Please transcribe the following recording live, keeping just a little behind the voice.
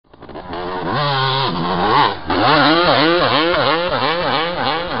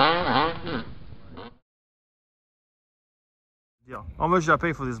How much did I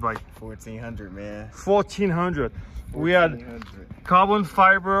pay for this bike? 1400, man. 1400. We had carbon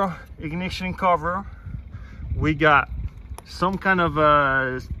fiber ignition cover. We got some kind of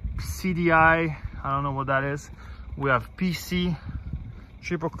CDI. I don't know what that is. We have PC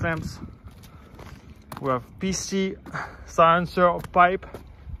triple clamps. We have PC silencer pipe.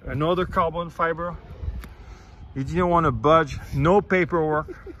 Another carbon fiber. You didn't want to budge. No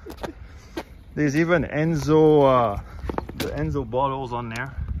paperwork. There's even Enzo, the Enzo bottles on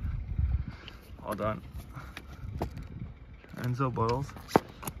there. Hold on. Enzo bottles.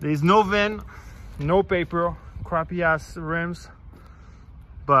 There's no VIN, no paper, crappy ass rims.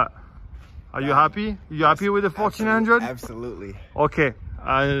 But are you happy? You happy with the 1400? Absolutely. Okay.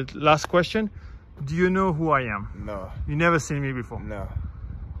 Last question. Do you know who I am? No. You never seen me before? No.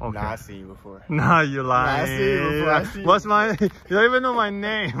 Okay. Nah, I seen you before. Nah, you're lying. Nah, I seen you before. I seen What's my? You don't even know my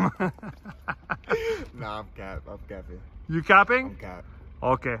name. Nah, I'm capping. You capping? I'm capping.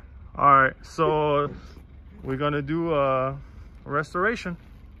 Okay. All right. So we're gonna do a restoration.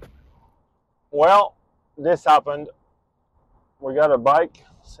 Well, this happened. We got a bike.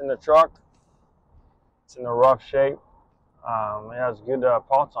 It's in the truck. It's in a rough shape. It has good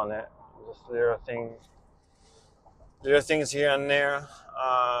parts on it. Just little things here and there.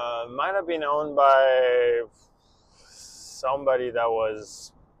 Might have been owned by somebody that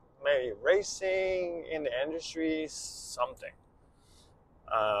was maybe racing in the industry, something.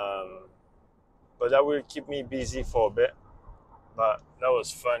 But that will keep me busy for a bit. But that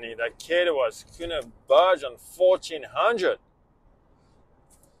was funny. That kid couldn't budge on 1400.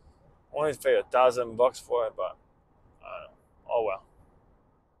 Only paid $1,000 for it, but oh well.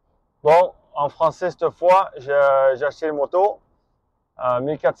 Bon, en français cette fois, j'ai acheté le moto.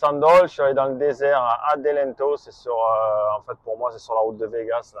 1400 $. Je suis allé dans le désert à Adelento. C'est sur, en fait, pour moi, c'est sur la route de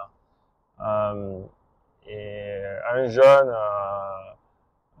Vegas là. Et un jeune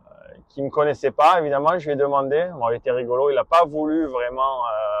qui me connaissait pas, évidemment, je lui ai demandé. Bon, il était rigolo. Il n'a pas voulu vraiment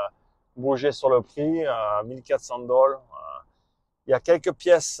bouger sur le prix. 1400 $. Il y a quelques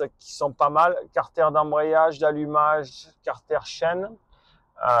pièces qui sont pas mal. Carter d'embrayage, d'allumage, carter chaîne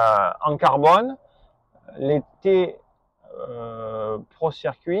en carbone. Les T Pro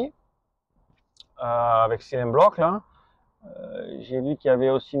Circuit avec cylindre bloc là. J'ai vu qu'il y avait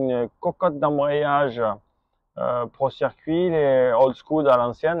aussi une cocotte d'embrayage Pro Circuit, les old school à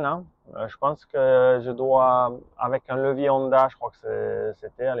l'ancienne là. Je pense que je dois, avec un levier Honda, je crois que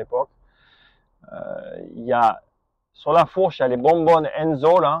c'était à l'époque. Il y a sur la fourche, il y a les bonbonnes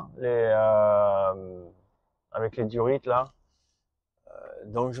Enzo là, avec les durites là.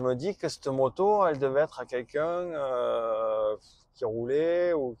 Donc je me dis que cette moto, elle devait être à quelqu'un qui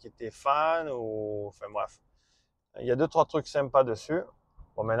roulait ou qui était fan ou enfin bref. Il y a 2-3 trucs sympas dessus.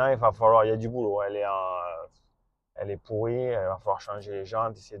 Bon, maintenant il va falloir, il y a du boulot. Elle est pourrie, il va falloir changer les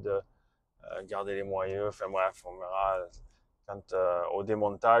jantes, essayer de garder les moyeux. Enfin bref, on verra quand au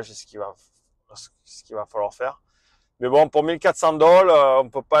démontage ce qu'il va falloir faire. Mais bon, pour 1400 $, on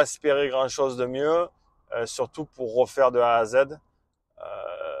peut pas espérer grand chose de mieux, surtout pour refaire de A à Z.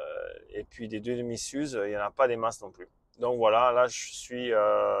 Et puis des 2 demi-suses, il n'y en a pas des masses non plus. Donc voilà, là je suis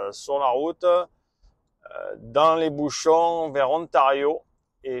sur la route, dans les bouchons vers Ontario,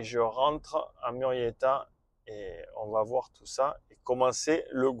 et je rentre à Murrieta et on va voir tout ça et commencer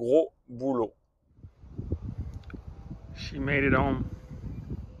le gros boulot. She made it home.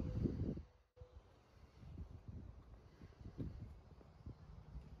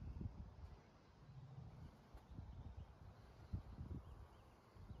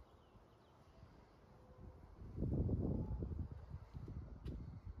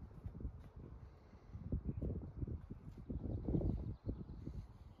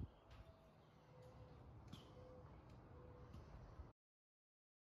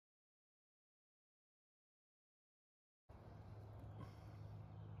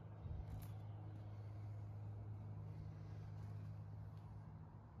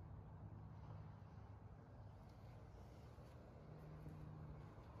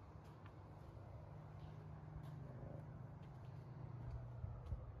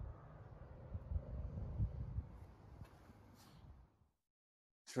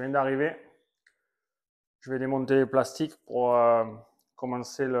 Je viens d'arriver. Je vais démonter les plastiques pour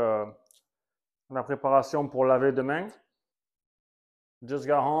commencer la préparation pour laver demain. Just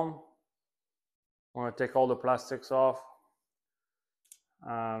got home. I'm going to take all the plastics off.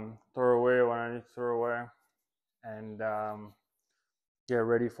 Throw away what I need to throw away. And get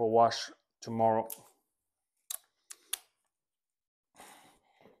ready for wash tomorrow.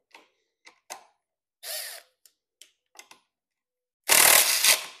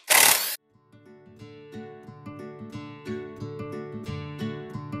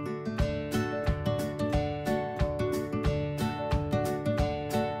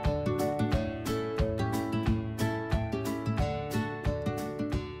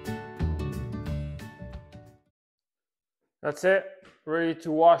 That's it. Ready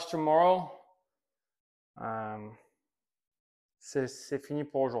to wash tomorrow. C'est fini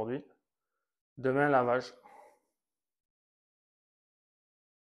pour aujourd'hui. Demain, lavage.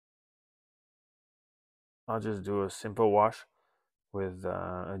 I'll just do a simple wash with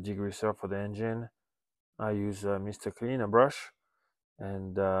a degreaser for the engine. I use Mr. Clean, a brush,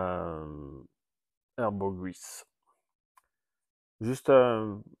 and elbow grease. Juste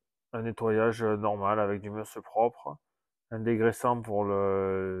un nettoyage normal avec du muscle propre, un dégraissant pour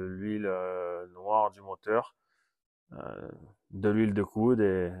l'huile noire du moteur, de l'huile de coude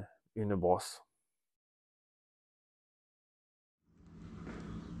et une brosse.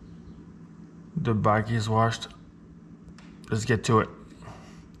 The bike is washed. Let's get to it.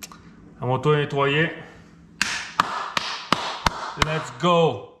 La moto est nettoyée. Let's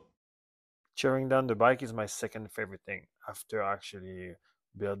go! Tearing down the bike is my second favorite thing after actually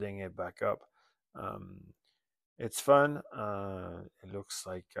building it back up. It's fun. It looks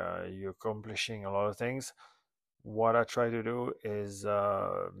like you're accomplishing a lot of things. What I try to do is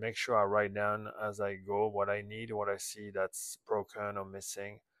make sure I write down as I go what I need, what I see that's broken or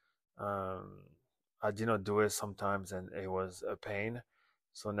missing. I did not do it sometimes and it was a pain.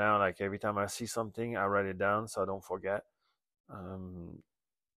 So now, like every time I see something, I write it down so I don't forget.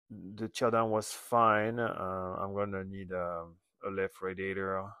 The teardown was fine. I'm gonna need a left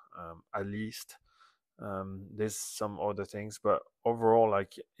radiator at least. There's some other things, but overall,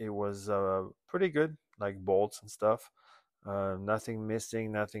 like it was pretty good, like bolts and stuff. Nothing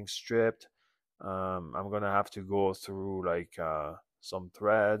missing, nothing stripped. I'm gonna have to go through like some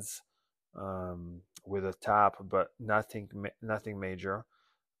threads with a tap, but nothing major.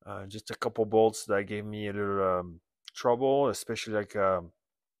 Just a couple bolts that gave me a little trouble, especially like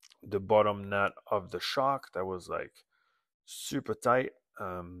the bottom nut of the shock that was like super tight.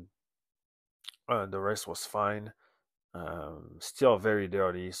 The rest was fine. Still very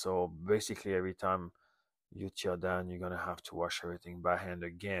dirty, so basically every time you tear down, you're gonna have to wash everything by hand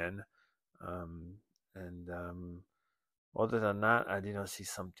again. And other than that, I didn't see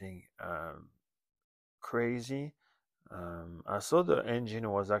something crazy. I saw the engine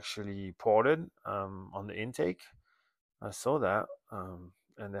was actually ported on the intake. I saw that,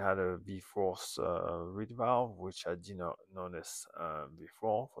 and they had a V-force reed valve, which I did not notice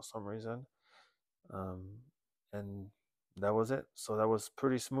before for some reason. And that was it. So that was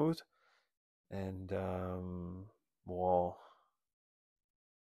pretty smooth. And well,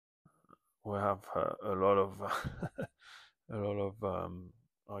 we have a lot of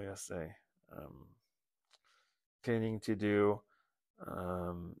how you say cleaning to do,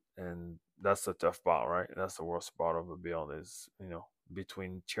 and that's the tough part, right? That's the worst part of a build is,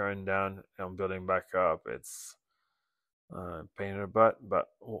 between tearing down and building back up, it's pain in the butt, but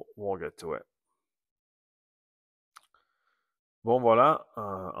we'll get to it. Bon voilà,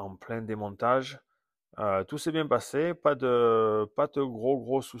 en plein démontage, tout s'est bien passé, pas de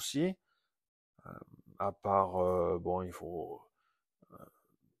gros soucis, à part bon, il faut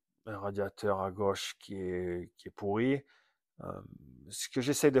un radiateur à gauche qui est pourri. Ce que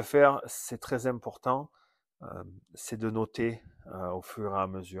j'essaie de faire, c'est très important, c'est de noter au fur et à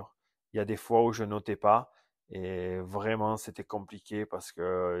mesure. Il y a des fois où je notais pas et vraiment c'était compliqué parce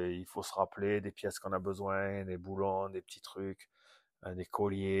que il faut se rappeler des pièces qu'on a besoin, des boulons, des petits trucs, des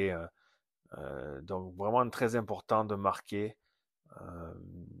colliers. Donc vraiment très important de marquer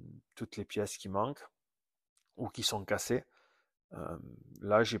toutes les pièces qui manquent ou qui sont cassées.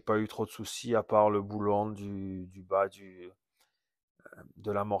 Là, j'ai pas eu trop de soucis à part le boulon du bas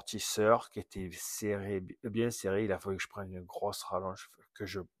de l'amortisseur qui était serré, bien serré. Il a fallu que je prenne une grosse rallonge, que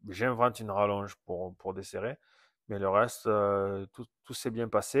j'invente une rallonge pour desserrer. Mais le reste, tout s'est bien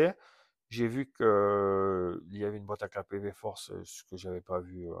passé. J'ai vu que il y avait une boîte à clapet V-Force, ce que j'avais pas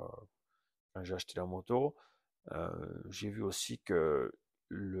vu quand j'ai acheté la moto. J'ai vu aussi que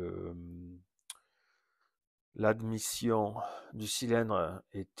l'admission du cylindre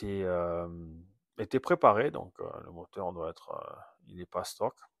était préparée, donc le moteur doit être, il n'est pas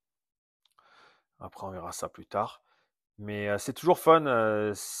stock. Après, on verra ça plus tard. Mais c'est toujours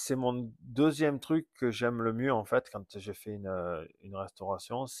fun. C'est mon deuxième truc que j'aime le mieux en fait quand je fais une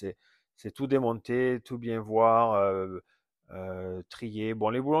restauration. C'est tout démonter, tout bien voir, trier. Bon,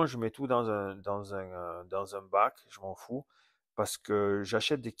 les boulons, je mets tout dans un bac, je m'en fous. Parce que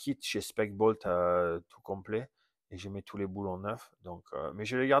j'achète des kits chez Specbolt tout complet et je mets tous les boulons neufs. Donc, mais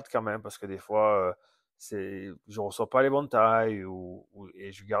je les garde quand même parce que des fois, je reçois pas les bonnes tailles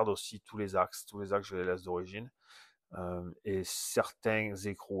et je garde aussi tous les axes. Tous les axes, je les laisse d'origine. Et certains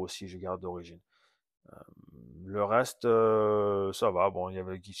écrous aussi, je garde d'origine. Le reste, ça va. Bon, il y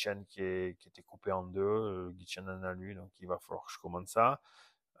avait le guide chaîne qui était coupé en deux, le guide chaîne en alu, donc il va falloir que je commande ça.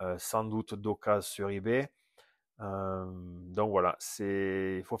 Sans doute d'occasion sur eBay. Donc voilà,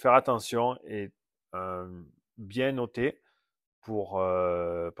 il faut faire attention et bien noter pour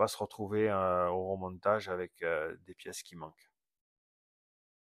pas se retrouver au remontage avec des pièces qui manquent.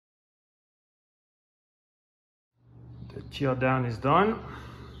 The tear down is done.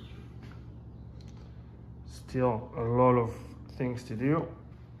 Still a lot of things to do.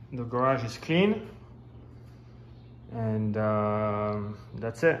 The garage is clean. And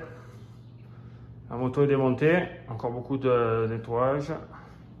that's it. La moto est démontée. Encore beaucoup de nettoyage.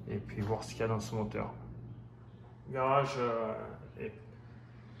 Et puis voir ce qu'il y a dans ce moteur. Le garage est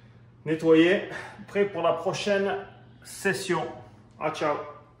nettoyé. Prêt pour la prochaine session. Ah, ciao.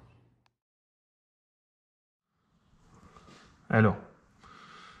 Hello.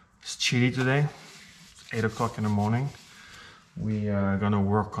 It's chilly today. It's 8 o'clock in the morning. We are gonna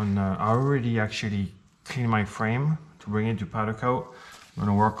work on, I already actually cleaned my frame to bring it to powder coat. I'm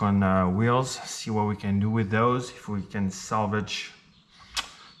gonna work on wheels, see what we can do with those, if we can salvage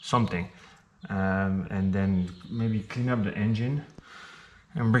something. And then maybe clean up the engine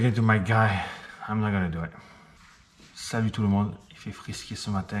and bring it to my guy. I'm not gonna do it. Salut tout le monde, il fait frisquer ce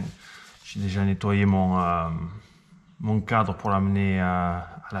matin. J'ai déjà nettoyé mon cadre pour l'amener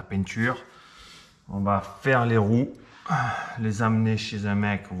à la peinture. On va faire les roues, les amener chez un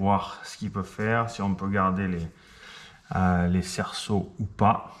mec, voir ce qu'il peut faire, si on peut garder les cerceaux ou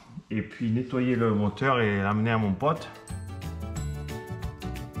pas. Et puis nettoyer le moteur et l'amener à mon pote.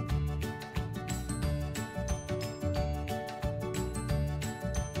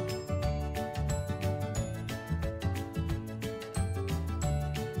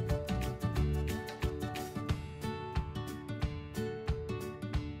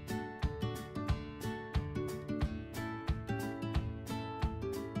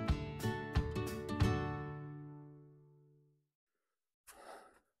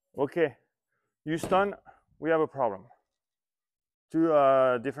 Okay, Houston, we have a problem. Two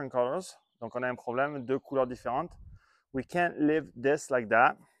different colors. Donc on a un problème, deux couleurs différentes. We can't leave this like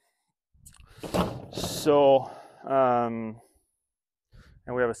that. So, and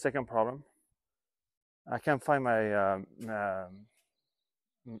we have a second problem. I can't find my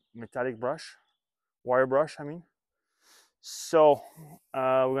metallic brush, wire brush, I mean. So,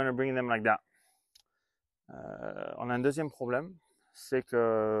 we're gonna bring them like that. On a un deuxième problème, c'est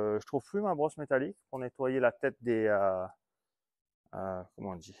que je trouve plus ma brosse métallique pour nettoyer la tête des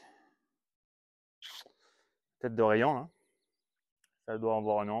comment on dit, tête de rayon là. Ça doit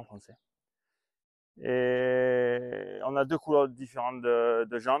avoir un nom en français. Et on a deux couleurs différentes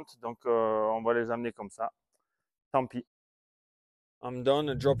de jantes, donc on va les amener comme ça. Tant pis. I'm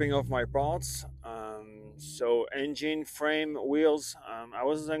done dropping off my parts. So engine, frame, wheels. I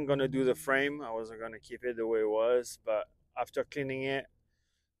wasn't gonna do the frame. I wasn't gonna keep it the way it was, but after cleaning it,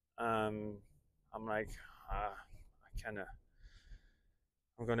 I'm like, I'm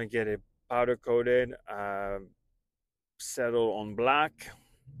gonna get it powder coated, settle on black,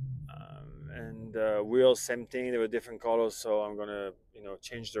 and wheels, same thing. They were different colors, so I'm gonna,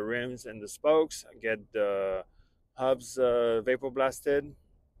 change the rims and the spokes, get the hubs vapor blasted,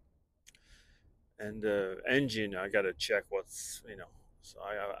 and the engine I gotta check what's. So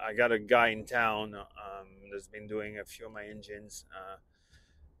I got a guy in town that's been doing a few of my engines.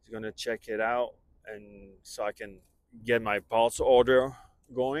 He's gonna check it out, and so I can get my parts order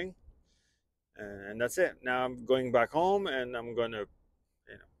going, and that's it. Now I'm going back home, and I'm gonna,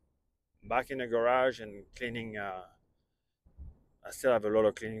 back in the garage and cleaning. I still have a lot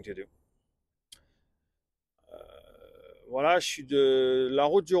of cleaning to do. Voilà, je suis de la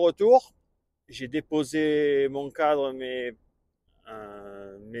route du retour. J'ai déposé mon cadre, mes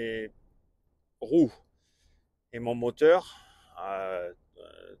roues et mon moteur à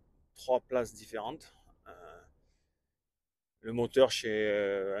 3 places différentes. Le moteur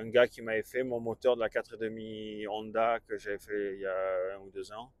chez un gars qui m'avait fait mon moteur de la 4,5 Honda que j'avais fait il y a 1 ou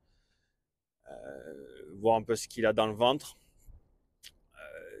 2 ans. Voir un peu ce qu'il a dans le ventre.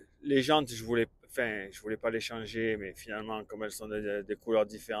 Les jantes, je voulais pas les changer, mais finalement, comme elles sont des couleurs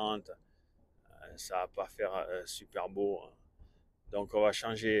différentes, ça va pas faire super beau. Donc, on va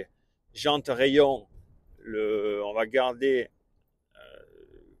changer jantes rayon. On va garder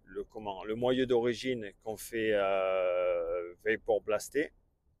le moyeu d'origine qu'on fait vapor blasté.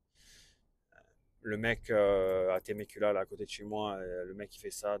 Le mec à Temecula, là, à côté de chez moi, le mec qui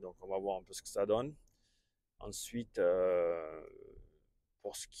fait ça, donc on va voir un peu ce que ça donne. Ensuite,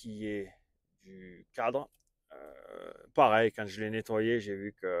 pour ce qui est du cadre, pareil, quand je l'ai nettoyé, j'ai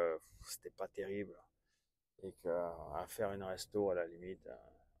vu que c'était pas terrible. et qu'à faire une resto à la limite.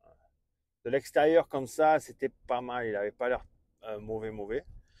 De l'extérieur comme ça, c'était pas mal. Il n'avait pas l'air mauvais.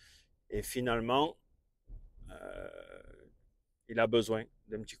 Et finalement, il a besoin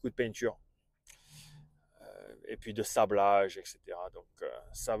d'un petit coup de peinture. Et puis de sablage, etc. Donc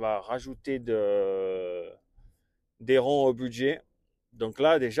ça va rajouter des ronds au budget. Donc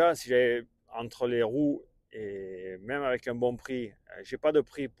là, déjà, si j'ai entre les roues et même avec un bon prix, j'ai pas de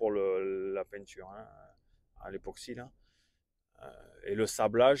prix pour la peinture hein, à l'époxy là. Et le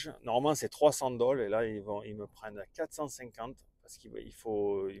sablage, normalement c'est 300 dollars et là ils me prennent à 450 parce qu'ils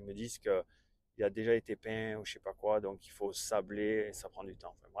me disent que il a déjà été peint ou je sais pas quoi, donc il faut sabler et ça prend du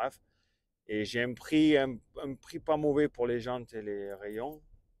temps. Enfin, bref. Et j'ai un prix pas mauvais pour les jantes et les rayons.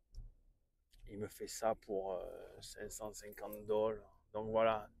 Il me fait ça pour 550 dollars. Donc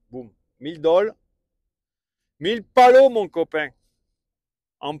voilà, boum, 1000 dollars. 1000 palos, mon copain.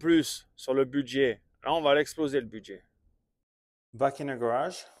 En plus, sur le budget. Là, on va l'exploser le budget. Back in the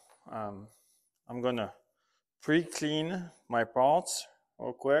garage, I'm gonna pre-clean my parts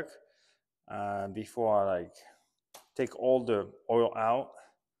real quick before I take all the oil out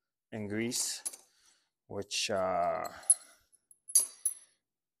and grease, which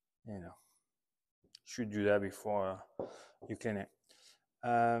should do that before you clean it.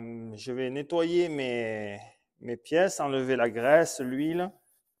 Je vais nettoyer mes pièces, enlever la graisse, l'huile,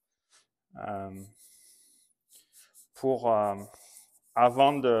 pour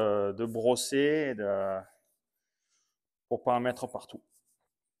avant de brosser et pour pas en mettre partout.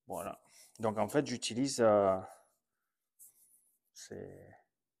 Voilà. Donc en fait, j'utilise c'est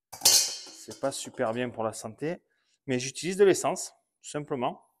pas super bien pour la santé, mais j'utilise de l'essence, tout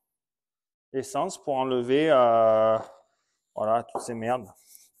simplement. Essence pour enlever voilà, toutes ces merdes.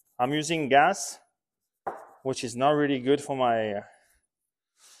 I'm using gas, which is not really good for my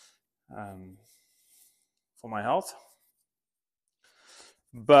health,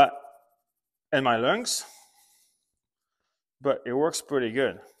 and my lungs, but it works pretty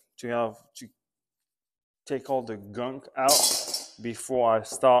good to take all the gunk out before I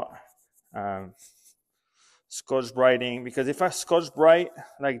start Scotch Brighting, because if I Scotch Bright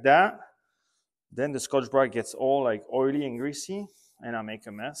like that, then the Scotch Brite gets all like oily and greasy and I make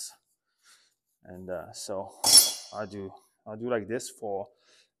a mess. And so I do like this for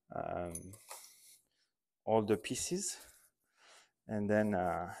all the pieces, and then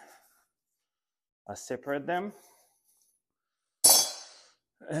I separate them,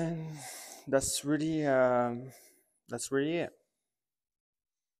 and that's really it.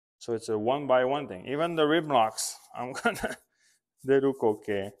 So it's a one by one thing. Even the rim locks, they look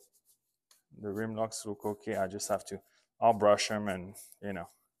okay. The rim locks look okay. I'll brush them, and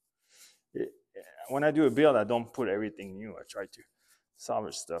when I do a build, I don't put everything new. I try to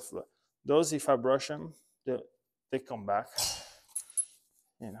salvage stuff, but those, if I brush them, they come back.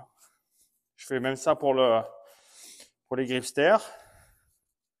 Je fais même ça pour les gripsters.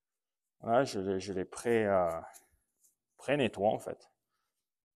 Voilà, je les pré-nettoie en fait.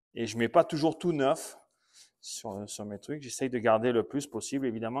 Et je mets pas toujours tout neuf sur mes trucs. J'essaye de garder le plus possible.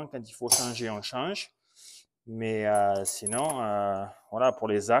 Évidemment, quand il faut changer, on change. Mais sinon, voilà, pour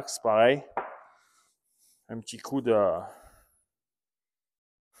les axes, pareil. Un petit coup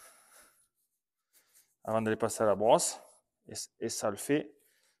avant de les passer à la brosse. Et ça le fait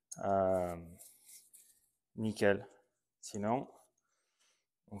nickel. Sinon,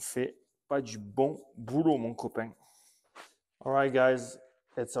 on fait pas du bon boulot, mon copain. All right, guys,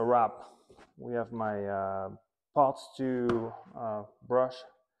 it's a wrap. We have my parts to brush,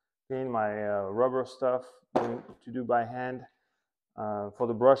 clean my rubber stuff to do by hand. For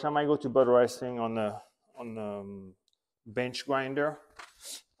the brush, I might go to butterizing on the bench grinder.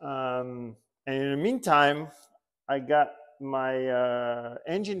 And in the meantime, I got my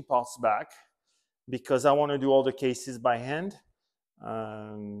engine parts back because I want to do all the cases by hand.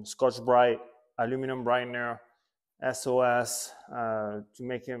 Scotch Brite, aluminum brightener, SOS to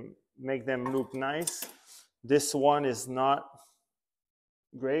make them look nice. This one is not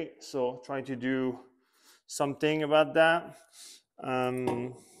great, so trying to do something about that.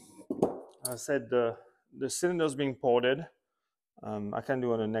 I said the cylinder's being ported. I can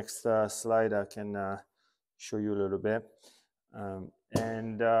do on the next slide. I can show you a little bit.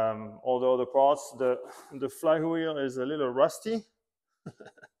 And all the other parts, the flywheel is a little rusty.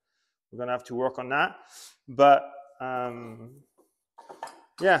 We're gonna have to work on that, but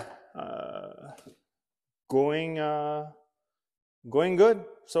yeah, going good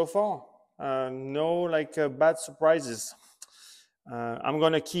so far. No bad surprises. I'm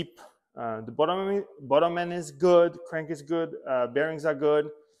gonna keep the bottom end is good, crank is good, bearings are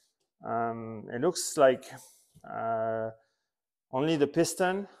good. It looks like only the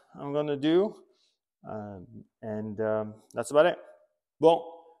piston I'm gonna do, that's about it. Bon,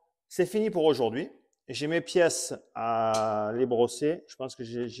 c'est fini pour aujourd'hui. J'ai mes pièces à les brosser. Je pense que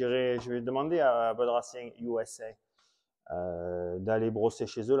je vais demander à Bud Racing USA d'aller brosser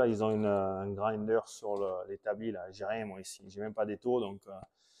chez eux. Là, ils ont un grinder sur l'établi. Là, j'ai rien moi ici. J'ai même pas d'étau, donc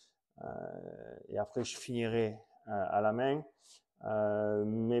et après je finirai à la main.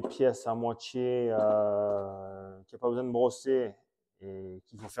 Mes pièces à moitié qui n'a pas besoin de brosser et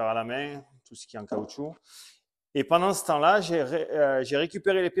qu'il faut faire à la main, tout ce qui est en caoutchouc. Et pendant ce temps-là, j'ai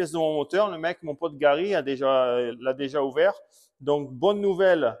récupéré les pièces de mon moteur. Le mec, mon pote Gary, l'a déjà ouvert. Donc, bonne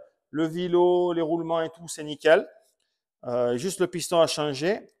nouvelle, le vilo, les roulements et tout, c'est nickel. Juste le piston a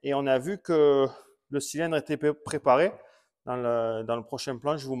changé et on a vu que le cylindre était préparé. Dans le prochain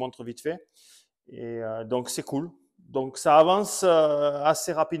plan, je vous montre vite fait. Et donc, c'est cool. Donc, ça avance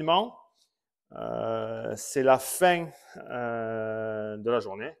assez rapidement. C'est la fin de la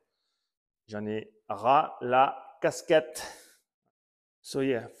journée. J'en ai ras la casquette. So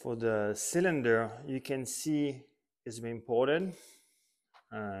yeah, for the cylinder, you can see it's been ported.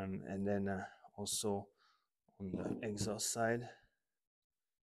 And then also on the exhaust side.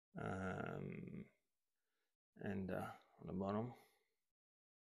 And on the bottom.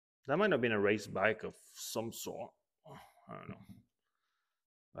 That might have been a race bike of some sort. I don't know.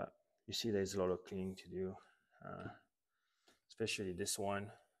 But you see there's a lot of cleaning to do, especially this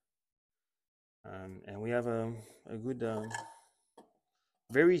one. And we have a good,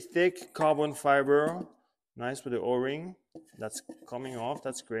 very thick carbon fiber, nice with the O-ring. That's coming off,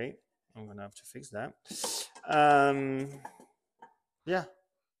 that's great. I'm gonna have to fix that. Yeah,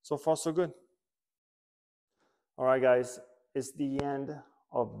 so far so good. All right, guys, it's the end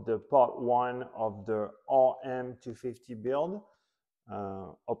of the part 1 of the RM250 build.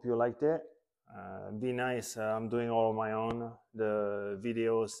 Hope you liked it. Be nice. I'm doing all on my own. The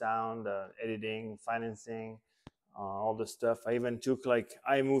video, sound, editing, financing, all the stuff. I even took like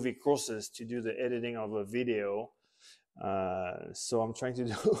iMovie courses to do the editing of a video. So I'm trying to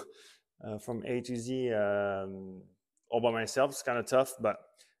do from A to Z all by myself. It's kind of tough, but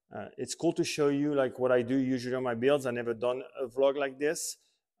it's cool to show you like what I do usually on my builds. I've never done a vlog like this.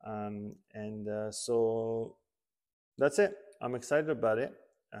 So that's it. I'm excited about it.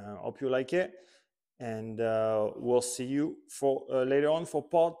 Hope you like it. And we'll see you for later on for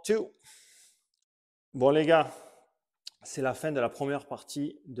part 2. Bon les gars, c'est la fin de la première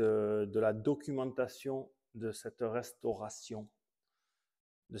partie de la documentation de cette restauration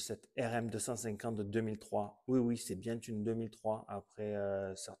de cette RM250 de 2003. Oui, oui, c'est bien une 2003 après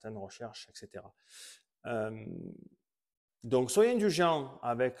certaines recherches, etc. Donc, soyez indulgents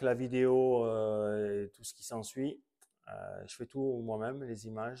avec la vidéo et tout ce qui s'ensuit. Je fais tout moi-même, les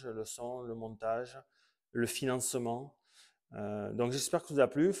images, le son, le montage, le financement. Donc, j'espère que ça vous a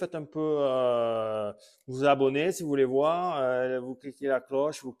plu. Faites un peu, vous abonnez si vous voulez voir. Vous cliquez la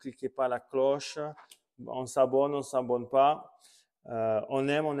cloche, vous cliquez pas la cloche. On s'abonne, on s'abonne pas. On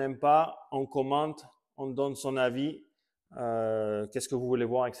aime, on n'aime pas. On commente, on donne son avis. Qu'est-ce que vous voulez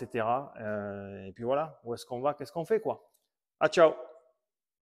voir, etc. Et puis voilà, où est-ce qu'on va, qu'est-ce qu'on fait, quoi. Ah, ciao!